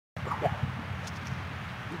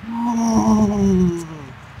I'm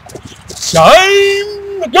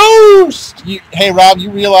a ghost! Hey, Rob, you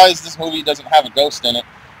realize this movie doesn't have a ghost in it.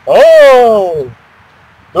 Oh!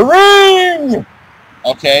 The ring!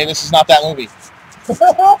 Okay, this is not that movie.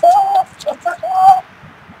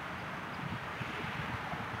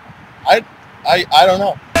 I don't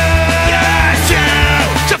know.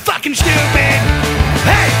 You're so fucking stupid!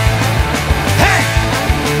 Hey! Hey!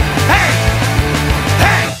 Hey!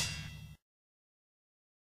 Hey!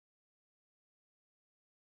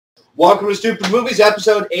 Welcome to Stoopid Movies,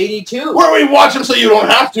 episode 82. Where we watch them so you don't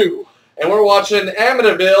have to. And we're watching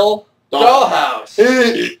Amityville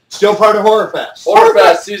Dollhouse. Still part of HorrorFest.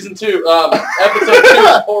 HorrorFest season 2, episode 2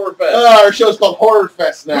 of HorrorFest. Our show's called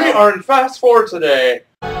HorrorFest now. We are in fast forward today.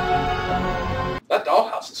 That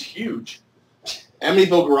dollhouse is huge.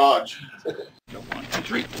 Amityville Garage. 1, 2,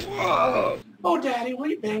 3. Whoa! Oh, Daddy, will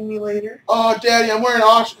you bang me later? Oh, Daddy, I'm wearing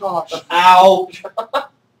Oshkosh. Ow!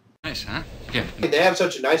 Nice, huh? Yeah. They have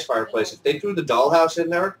such a nice fireplace. If they threw the dollhouse in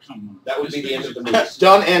there, that would be the end of the movie.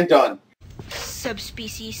 Done and done.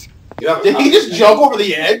 Subspecies. Did he just jump over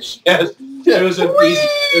the edge? Yes. It was a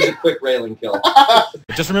quick railing kill.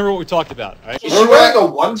 Just remember what we talked about, all right? Is she wearing a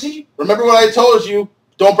onesie? Remember what I told you?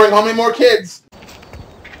 Don't bring home any more kids.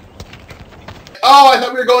 Oh, I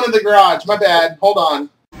thought we were going in the garage. My bad. Hold on.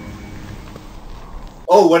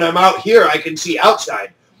 Oh, when I'm out here, I can see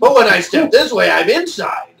outside. But when I step this way, I'm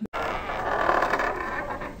inside.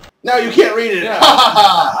 Now you can't read it.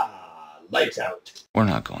 Lights out. We're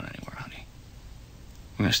not going anywhere, honey.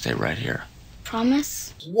 We're gonna stay right here.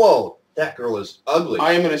 Promise? Whoa, that girl is ugly.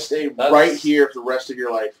 I am going to stay right here for the rest of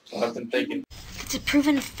your life. That's what I've been thinking. It's a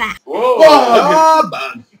proven fact. Whoa!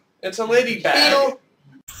 Bug. It's a lady bag.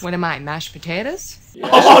 What am I, mashed potatoes? Yes.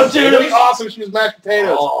 Oh, dude, it'd be awesome if she was mashed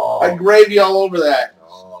potatoes. Oh. I'd gravy all over that.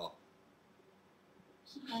 Oh.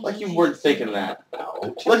 Like you weren't thinking that.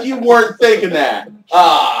 Like you weren't thinking that.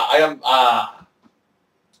 I am,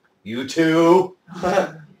 You too.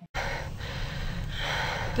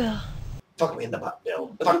 Bill. Fuck me in the butt,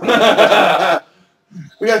 Bill. Fuck me.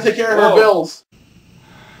 We gotta take care of her Whoa. bills.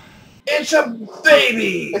 It's a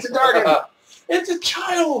baby! It's a darkin'. It's a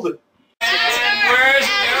child!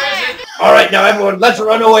 All right, now everyone, let's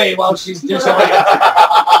run away while she's disappearing.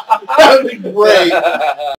 That would be great.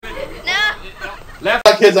 No.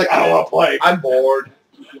 My kid's like, I don't want to play. I'm bored.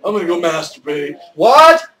 I'm gonna go masturbate.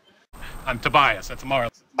 What? I'm Tobias. That's tomorrow.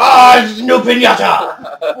 Ah, it's no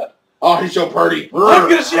pinata! Oh, he's so pretty. I'm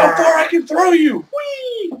gonna see how far I can throw you!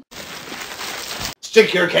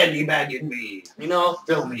 Stick your candy bag in me. You know,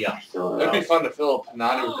 Fill me up. it'd be fun to fill a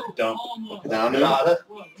panada with a dump. Down there. Pinata.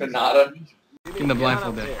 Panada. In the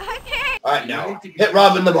blindfolded. All right, now, hit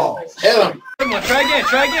Rob in the balls. Hit him. Try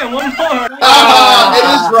again, one more. Ah, it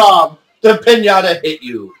is Rob. The pinata hit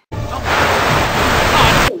you.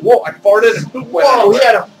 Whoa, I farted and poop went Whoa, he everywhere.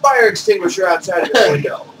 had a fire extinguisher outside of the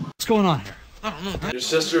window. What's going on here? Your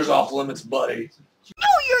sister's off limits, buddy. No,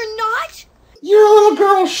 you're not. Your little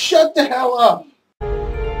girl, shut the hell up.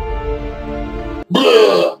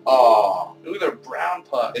 Blah. Oh. Look at their brown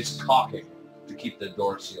puck. It's caulking to keep the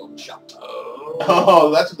door sealed shut.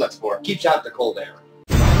 Oh, that's what that's for. Keeps out the cold air.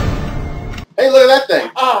 Hey, look at that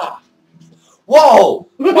thing. Ah! Whoa!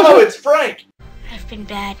 Whoa, it's Frank! I've been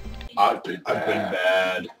bad. I've been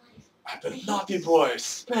bad. I've been naughty boy.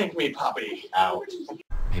 Spank me, puppy. Out.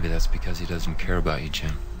 Maybe that's because he doesn't care about you,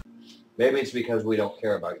 Jim. Maybe it's because we don't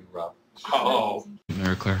care about you, Rob. Oh.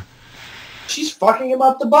 Very clear. She's fucking him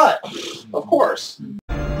up the butt. Of course.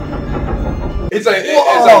 It's like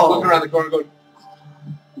Whoa. looking around the corner going,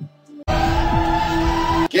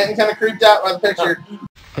 Getting kind of creeped out by the picture.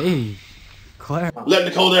 Hey, Claire. Letting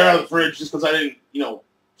the cold air out of the fridge just because I didn't,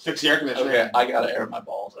 fix the air conditioner. okay, I gotta air my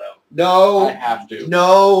balls out. No. I have to.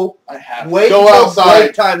 No. I have to. Wait Go until outside.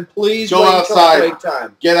 break time, please. Go wait outside. Until break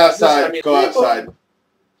time. Get outside. I mean, Go outside.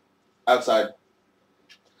 Outside.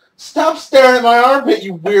 Stop staring at my armpit,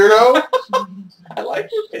 you weirdo. I like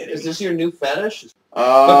your Is fitting. this your new fetish?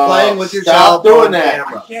 Quit playing with your Stop cell phone doing that.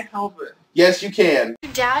 camera. I can't help it. Yes, you can.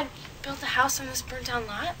 Your dad built a house on this burnt down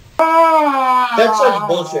lot? That's such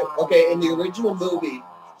bullshit. Okay, in the original movie,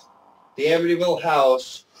 the Amityville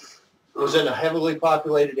house was in a heavily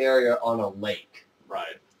populated area on a lake.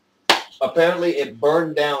 Right. Apparently, it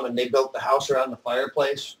burned down and they built the house around the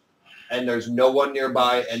fireplace, and there's no one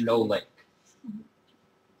nearby and no lake.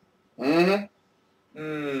 Mm-hmm.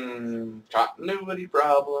 Continuity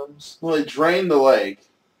problems. Well, they drained the lake,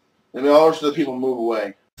 and all the rest of the people move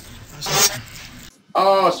away.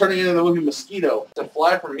 Oh, it's turning into the movie Mosquito. To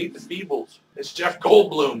fly from Meet the Feebles. It's Jeff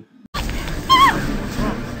Goldblum.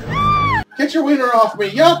 Get your wiener off me,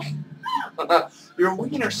 yuck! Your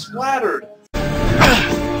wiener splattered.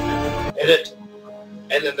 hit it,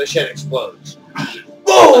 and then the shit explodes.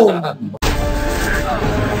 Boom!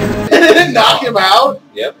 Did it knock him out?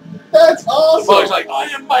 Yep. That's The awesome. bug's like, I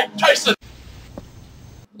am Mike Tyson.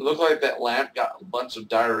 It looked like that lamp got a bunch of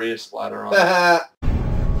diarrhea splatter on it.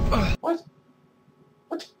 What?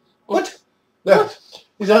 What?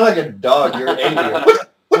 You sound like a dog. You're an idiot.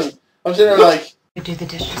 I'm sitting there like, You do the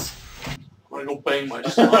dishes. I'm gonna go bang my I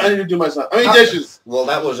son. need to do my son. I mean, dishes. Well,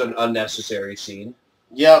 that was an unnecessary scene.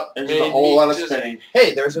 Yep, and just a Maybe whole lot of just- spinning.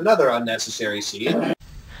 Hey, there's another unnecessary scene.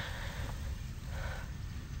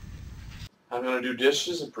 I'm gonna do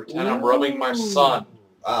dishes and pretend I'm rubbing my son.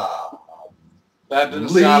 Ah, That didn't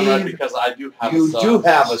sound right Leave. because I do have a you son. do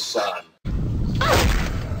have a son.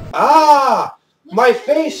 Ah, my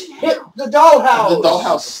face hit the dollhouse. The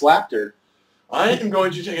dollhouse slapped her. I am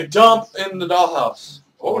going to take a dump in the dollhouse.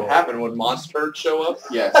 What would happen? Would Monster show up?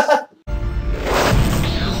 Yes.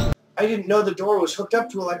 I didn't know the door was hooked up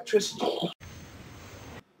to electricity.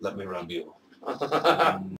 Let me rub you.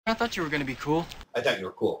 I thought you were gonna be cool. I thought you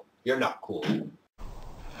were cool. You're not cool.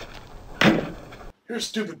 You're a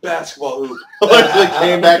stupid basketball hoop. Literally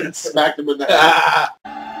came back and smacked him in the head.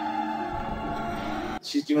 Ah.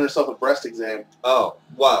 She's giving herself a breast exam. Oh,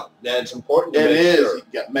 well, then it's important to It make is. sure. You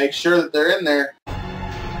got to make sure that they're in there.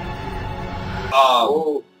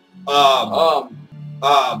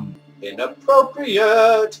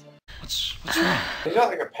 Inappropriate. What's wrong? He's got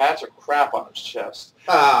like a patch of crap on his chest.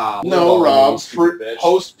 Ah, No, we've all Rob. been stupid bitch.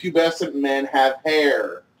 Post-pubescent men have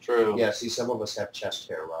hair. True. Yeah, see, some of us have chest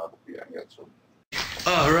hair, Rob. Yeah, I got some.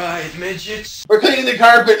 Alright, midgets. We're cleaning the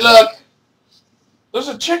carpet, look! There's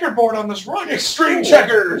a checkerboard on this rug. Extreme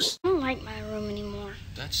checkers! I don't like my room anymore.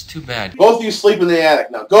 That's too bad. Both of you sleep in the attic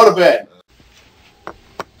now. Go to bed.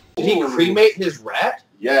 Did he cremate his rat?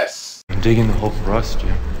 Yes. I'm digging the hole for us,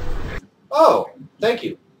 Jim. Oh, thank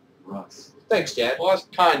you. Russ. Thanks, Dad. Well, that's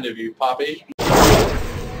kind of you, Poppy.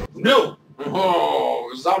 No!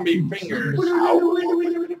 Oh, zombie fingers.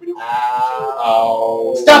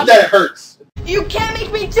 Ow. Stop that, it hurts. You can't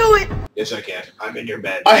make me do it! Yes, I can. I'm in your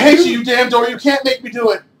bed. I hate you, you damn door. You can't make me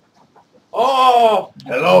do it. Oh!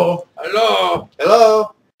 Hello? Hello!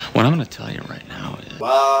 Hello? What I'm gonna tell you right now is...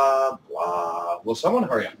 Blah, blah. Will someone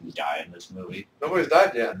hurry up and die in this movie? Nobody's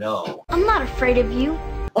died yet. No. I'm not afraid of you.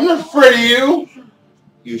 I'm not afraid of you.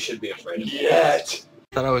 You should be afraid of me. Yet.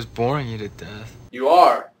 Thought I was boring you to death. You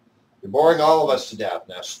are. You're boring all of us to death.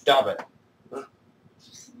 Now stop it.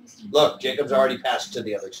 Look, Jacob's already passed to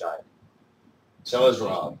the other side. So is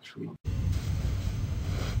Rob.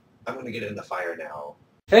 I'm gonna get in the fire now.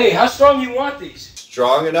 Hey, how strong you want these?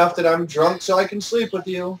 Strong enough that I'm drunk so I can sleep with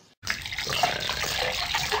you.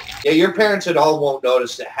 Yeah, your parents at all won't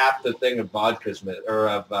notice that half the thing of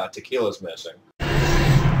tequila's missing.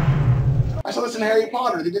 I saw this in Harry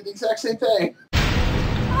Potter. They did the exact same thing.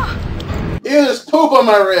 Ew, there's poop on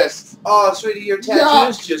my wrist. Oh, sweetie, your tattoo Yuck.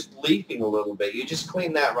 is just leaking a little bit. You just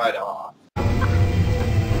clean that right off.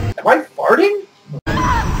 Am I farting?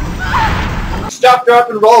 Stop, drop,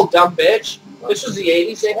 and roll, dumb bitch. This was the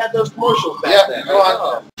 80s. They had those commercials back Yeah, then. go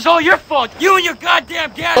on. It's all your fault. You and your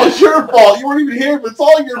goddamn Oh, gadget. it's your fault. You weren't even here, but it's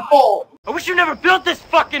all your fault. I wish you never built this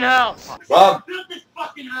fucking house. Rob,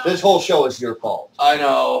 this whole show is your fault. I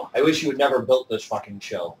know. I wish you had never built this fucking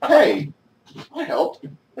show. Hey, I helped.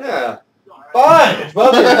 Yeah. Fine. It's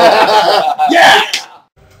both your fault. Yeah!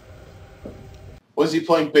 Was he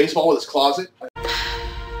playing baseball with his closet?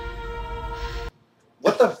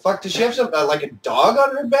 What the fuck? Does she have some, like a dog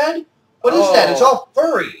on her bed? What is that? It's all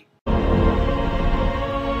furry.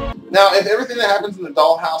 Now, if everything that happens in the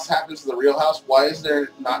dollhouse happens in the real house, why is there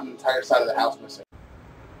not an entire side of the house missing?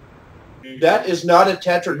 That is not a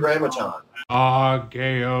tetragrammaton.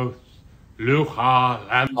 Argeos, Lucha,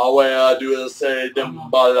 Lam. All way I do is say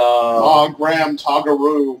Dimbala. Oh, Graham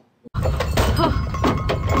Togaroo.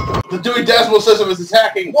 The Dewey Decimal System is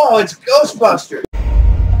attacking. Whoa, it's Ghostbusters.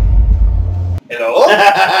 Hello?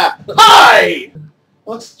 Hi!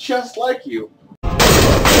 Looks just like you.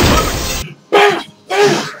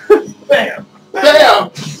 Bam!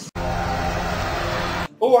 Bam!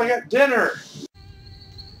 Oh, I got dinner.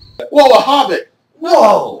 Whoa, a hobbit!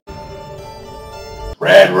 Whoa!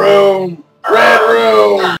 Red room! Red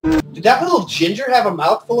room! Did that little ginger have a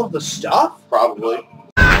mouthful of the stuff? Probably.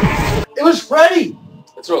 It was Freddy!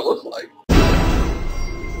 That's what it looked like.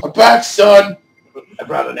 I'm back, son! I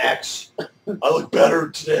brought an axe. I look better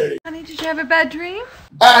today. Honey, did you have a bad dream?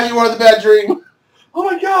 Ah, you are the bad dream. Oh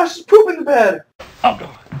my gosh, there's poop in the bed. I'm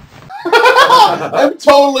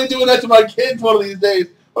totally doing that to my kids one of these days.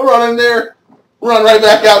 I'll run in there, run right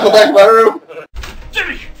back out, go back to my room.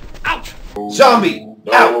 Jimmy, out! Zombie,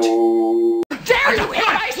 out! No. Dare you hit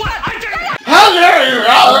my son? How dare you!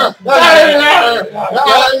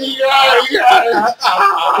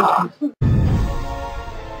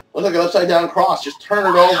 Looks like an upside down cross. Just turn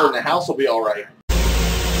it over and the house will be alright.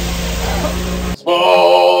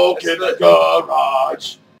 Smoke in the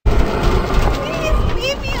garage. Please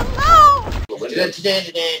leave me alone.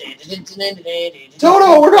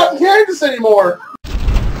 Toto, we're not in Kansas anymore.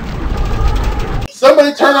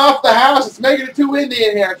 Somebody turn off the house. It's making it too windy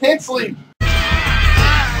in here. I can't sleep.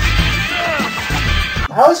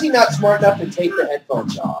 How is he not smart enough to take the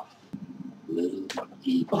headphones off?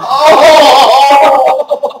 Oh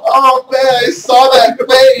man, I saw that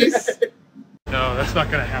face. No, that's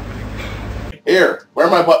not gonna happen. Here, wear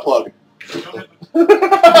my butt plug.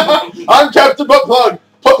 I'm Captain Butt Plug.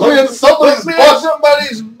 Put me in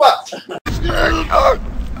somebody's butt.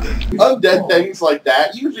 Undead things like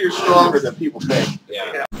that usually are stronger than people think.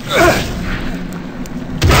 Yeah.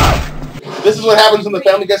 This is what happens when the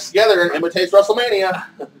family gets together and imitates WrestleMania.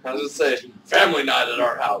 I was gonna say, family night at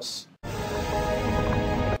our house.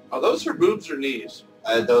 Are those her boobs or knees?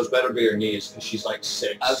 Those better be her knees, because she's like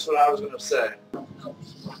 6. That's what I was gonna say.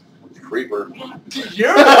 Creeper.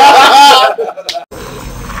 You're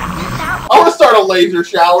I want to start a laser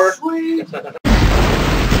shower.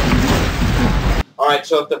 Alright,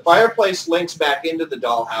 so if the fireplace links back into the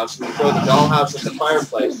dollhouse, we throw the dollhouse in the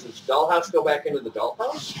fireplace, does the dollhouse go back into the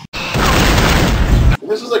dollhouse? If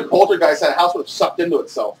this was like Poltergeist, that house would have sucked into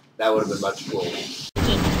itself. That would have been much cooler.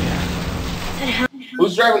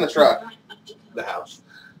 Who's driving the truck? The house.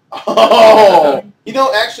 Oh! You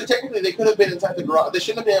know, actually, technically, they could have been inside the garage. They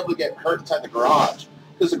shouldn't have been able to get hurt inside the garage.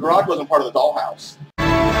 Because the garage wasn't part of the dollhouse.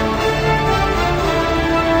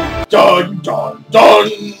 Dun, dun, dun,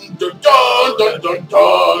 dun, dun, dun, dun,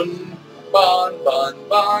 dun. Bun, bun,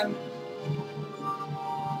 bun.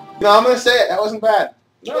 No, I'm going to say it. That wasn't bad.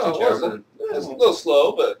 No, it wasn't. It was a little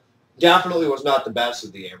slow, but Definitely was not the best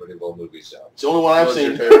of the Amityville movies, though. It's the only one I've What was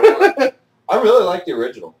seen. your favorite one? I really like the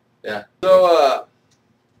original. Yeah. So,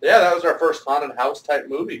 yeah, that was our first haunted house type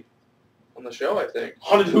movie on the show, I think.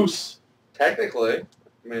 Haunted House. Technically,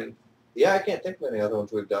 I mean, Yeah, I can't think of any other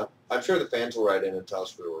ones we've done. I'm sure the fans will write in and tell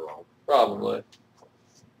us we were wrong. probably.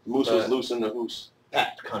 Moose was loose in the hoose.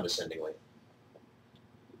 Pat, condescendingly.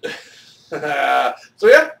 So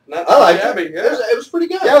yeah, I liked Abby. it. Yeah. It was pretty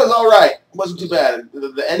good. Yeah, it was all right. It wasn't too bad.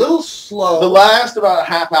 The A end, little slow. the last about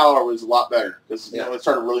half hour was a lot better because you Yeah. know it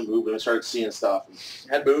started really moving. I started seeing stuff.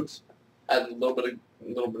 Had boobs. Had a little bit of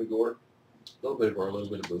gore. A little bit of a little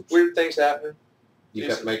bit of boobs. Weird things happening. You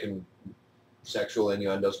kept making sexual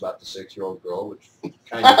innuendos about the 6-year-old girl, which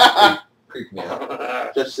kind of creeped me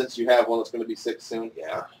out. Just since you have one that's going to be 6 soon.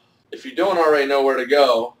 Yeah. If you don't already know where to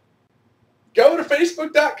go to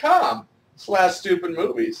Facebook.com/Stoopid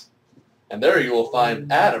Movies. And there you will find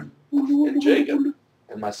Adam and Jacob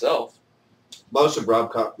and myself. Most of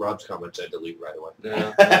Rob's comments I delete right away.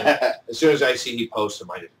 Yeah. As soon as I see he posts them,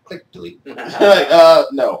 I just click delete. Like,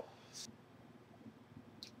 no.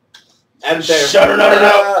 Adam Thayer. Shut her,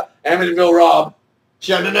 no. Amityville Rob.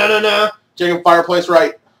 Shut no. Jacob Fireplace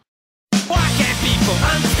right. Why can't people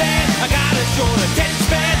understand? I got a short attention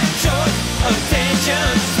span, short attention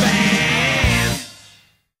span.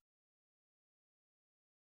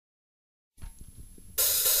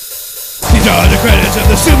 These are the credits of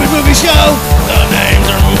the Stoopid Movie Show. The names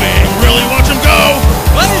are moving, really watch them go.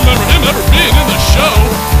 I don't remember him ever being in the show.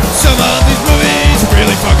 Some of these movies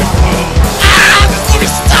really fucking blow. Ah, this movie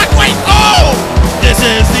stuck, wait, oh! This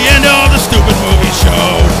is the end of the Stoopid Movie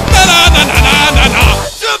Show. Na na na na na na na.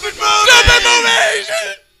 Stoopid Movie! Stoopid Movies!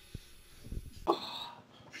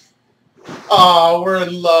 Oh, we're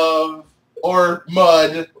in love. Or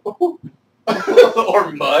mud. Or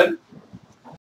mud.